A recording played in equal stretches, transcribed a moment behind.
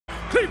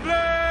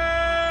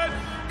Cleveland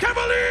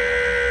Cavaliers!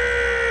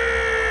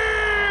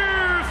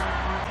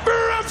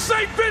 From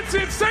St.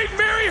 Vincent, St.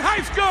 Mary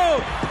High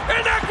School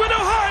in Akron,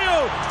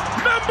 Ohio,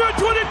 number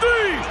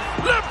 23,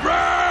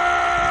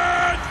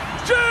 Lebron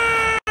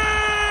James!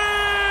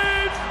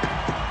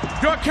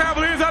 Your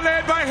Cavaliers are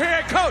led by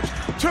head coach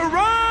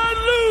Tyronn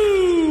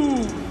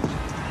Lue.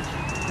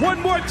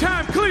 One more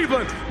time,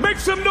 Cleveland, make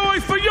some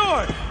noise for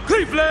your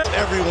Cleveland.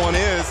 Everyone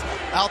is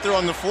out there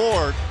on the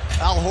floor.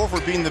 Al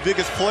Horford being the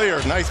biggest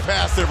player. Nice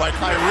pass there by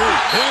Kyrie.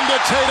 Into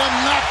Tatum,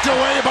 knocked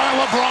away by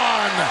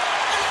LeBron.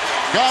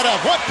 Got a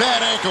what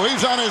bad ankle.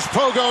 He's on his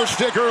pogo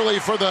stick early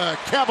for the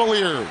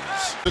Cavaliers.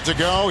 Good to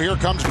go. Here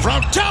comes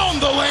Brown down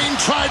the lane.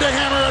 Tried to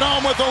hammer it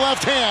home with the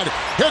left hand.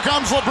 Here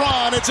comes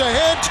LeBron. It's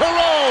ahead to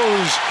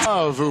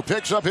Rose, who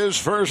picks up his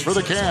first for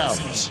the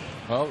Cavs.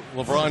 Well,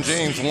 LeBron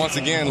James once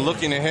again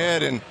looking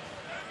ahead, and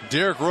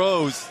Derrick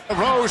Rose.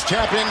 Rose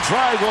tap in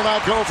try will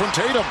not go from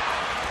Tatum.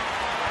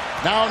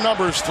 Now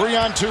numbers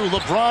 3-on-2.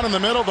 LeBron in the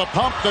middle, the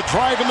pump, the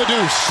drive, and the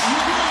deuce.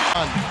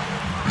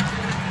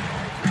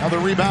 Another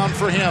rebound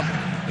for him.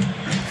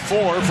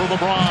 4 for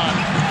LeBron.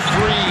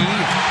 3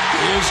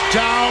 is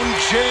down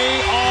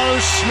J.R.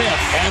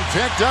 Smith and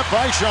picked up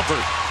by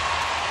Shumpert.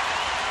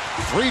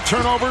 3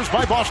 turnovers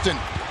by Boston.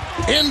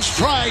 In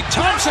stride,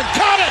 Thompson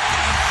got it.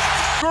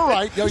 You're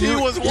right. He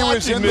was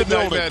in the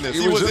building.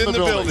 He was in the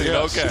building.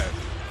 Yes. Okay.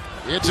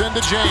 It's into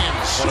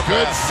James.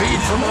 Good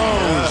feed from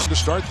Rose. To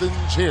start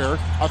things here,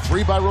 a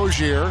 3 by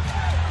Rozier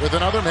with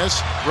another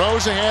miss.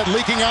 Rose ahead,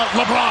 leaking out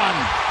LeBron.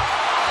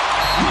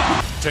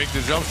 Take the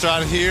jump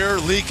shot here,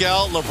 leak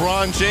out.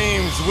 LeBron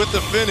James with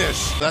the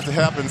finish. That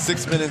happened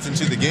 6 minutes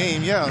into the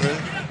game, yeah.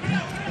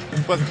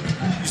 But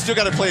you still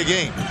got to play a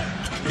game.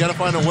 You got to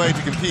find a way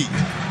to compete.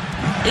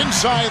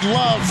 Inside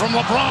Love from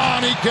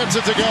LeBron. He gets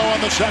it to go on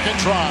the second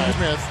try.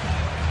 Smith.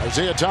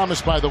 Isaiah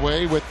Thomas, by the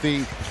way, with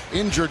the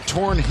injured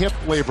torn hip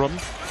labrum,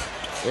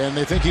 and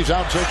they think he's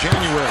out till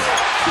January.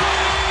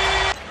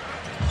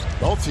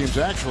 Both teams,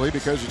 actually,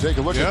 because you take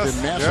a look at the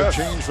massive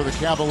change for the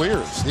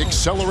Cavaliers. The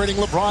accelerating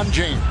LeBron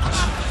James.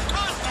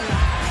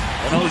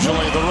 And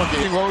Ojale, the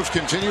rookie. Rose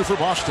continue for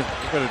Boston.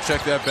 You better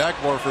check that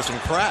backboard for some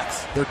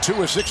cracks. They're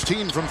 2 of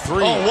 16 from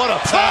 3. Oh, what a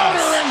pass.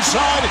 Powder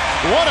inside.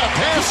 What a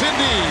pass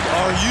indeed.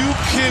 Are you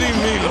kidding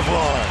me,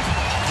 LeBron?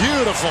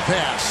 Beautiful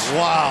pass.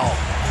 Wow.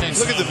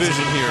 Look at the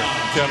vision here,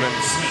 Kevin.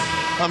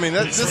 I mean,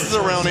 this is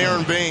around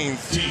Aaron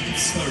Baines.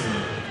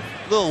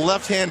 Little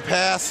left-hand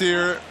pass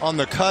here on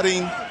the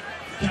cutting.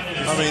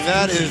 I mean,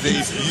 that is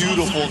a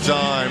beautiful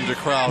dime to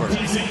Crowder.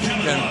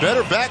 And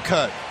better back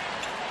cut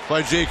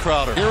by Jay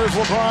Crowder. Here is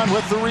LeBron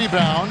with the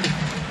rebound.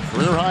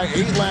 Career high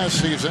 8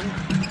 last season.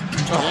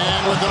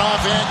 And with an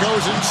offhand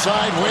goes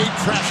inside. Wade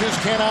crashes,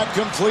 cannot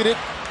complete it.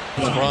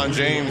 LeBron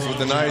James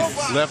with a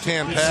nice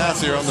left-hand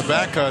pass here on the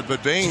back cut,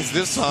 but Baines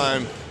this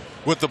time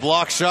with the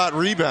block shot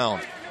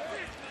rebound.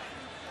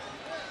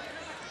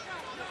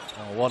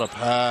 Oh, what a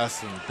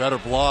pass and better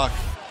block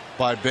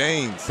by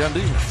Baines.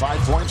 5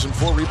 points and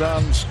 4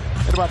 rebounds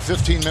in about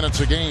 15 minutes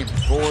a game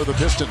for the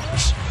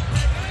Pistons.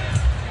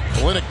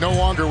 Olynyk no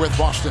longer with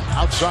Boston.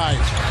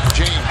 Outside,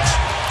 James.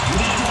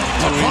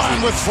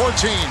 LeBron with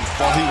 14.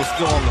 While he was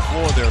still on the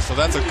floor there, so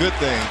that's a good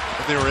thing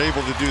that they were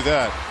able to do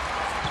that.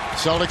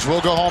 Celtics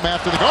will go home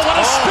after the goal. What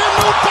a spin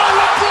move by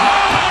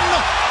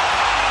LeBron!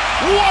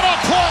 What a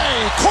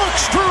play!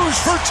 Corkscrews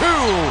for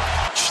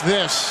 2.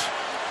 This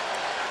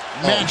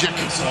magic.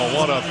 Oh,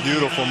 what a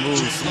beautiful move.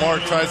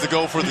 Smart tries to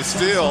go for the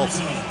steal.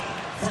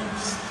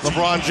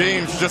 LeBron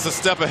James just a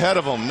step ahead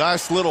of him.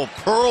 Nice little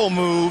pearl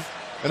move.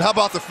 And how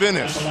about the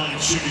finish?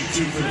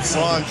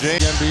 LeBron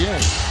James. NBA.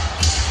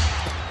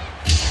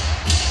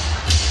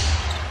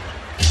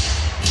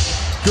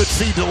 Good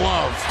feed to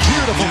Love.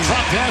 Beautiful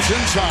drop pass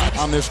inside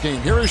on this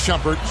game. Here is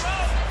Shumpert.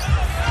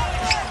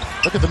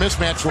 Look at the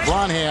mismatch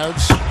LeBron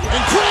has.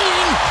 And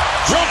Green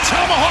will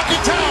tomahawk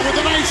it down with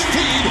a nice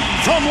feed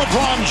from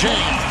LeBron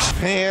James.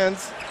 Hands.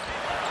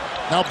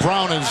 Now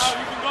Brown is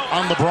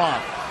on LeBron.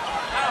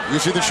 You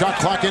see the shot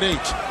clock at 8.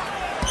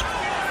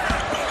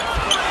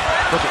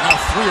 Look at now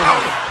 3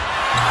 away.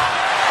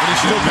 And he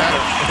still got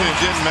it. And it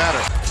didn't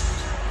matter.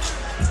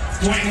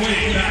 Point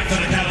Wade back to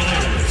the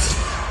Cavaliers.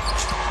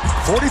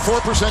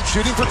 44%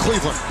 shooting for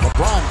Cleveland.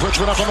 LeBron puts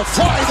it up on the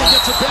fly. Then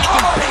gets it back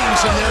and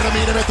bangs in there to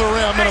meet him at the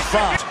rim and a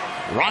foul.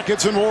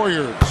 Rockets and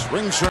Warriors.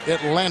 Rings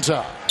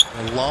Atlanta.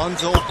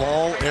 Alonzo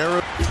Ball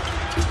era.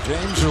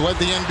 James, who led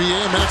the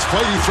NBA in minutes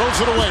played, he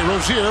throws it away.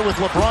 Rozier with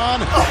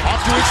LeBron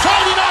off to his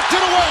side. He knocked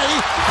it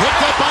away.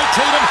 Picked up by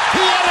Tatum.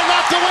 He had it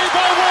knocked away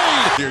by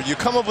Wade. Here, you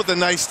come up with a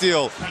nice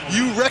steal.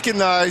 You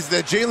recognize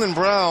that Jaylen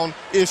Brown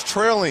is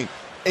trailing.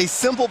 A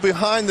simple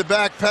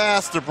behind-the-back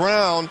pass to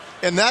Brown,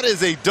 and that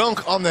is a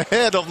dunk on the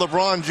head of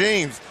LeBron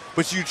James.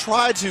 But you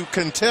try to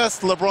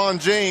contest LeBron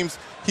James.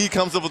 He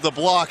comes up with the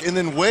block, and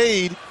then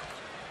Wade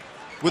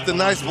with the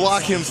nice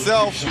block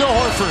himself. To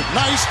Horford.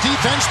 Nice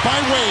defense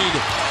by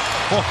Wade.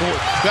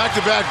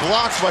 Back-to-back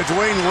blocks by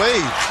Dwayne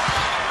Wade.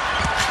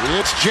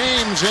 It's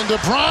James into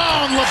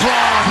Brown.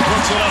 LeBron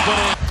puts it up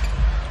and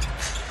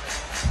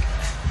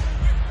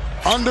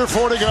in. Under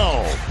 4 to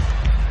go.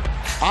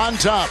 On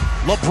top,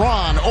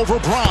 LeBron over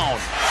Brown.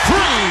 3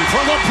 for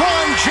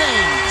LeBron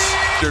James.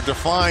 They're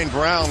defined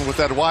Brown with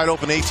that wide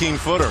open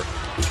 18-footer.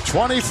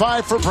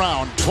 25 for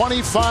Brown,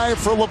 25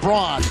 for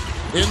LeBron.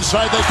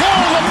 Inside they go,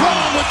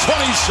 LeBron with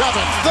 27,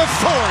 the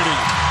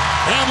 40.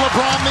 And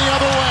LeBron the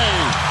other way.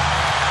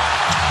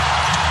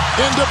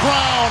 Into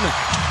Brown.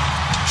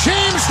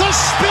 James the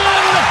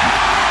spin.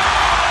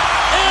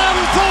 And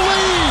the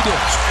lead.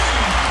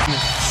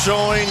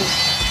 Showing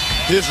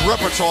his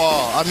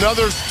repertoire.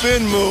 Another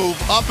spin move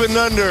up and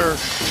under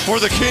for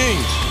the King.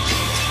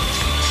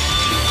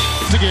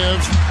 To give.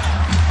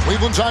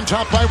 Cleveland's on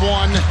top by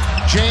 1.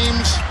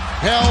 James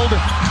held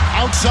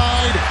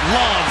outside.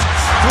 Love.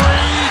 3.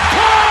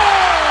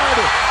 Good!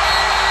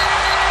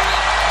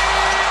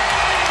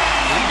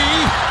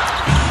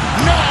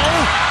 No.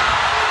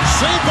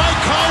 Saved by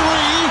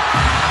Kyrie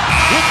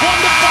with 1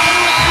 to 5.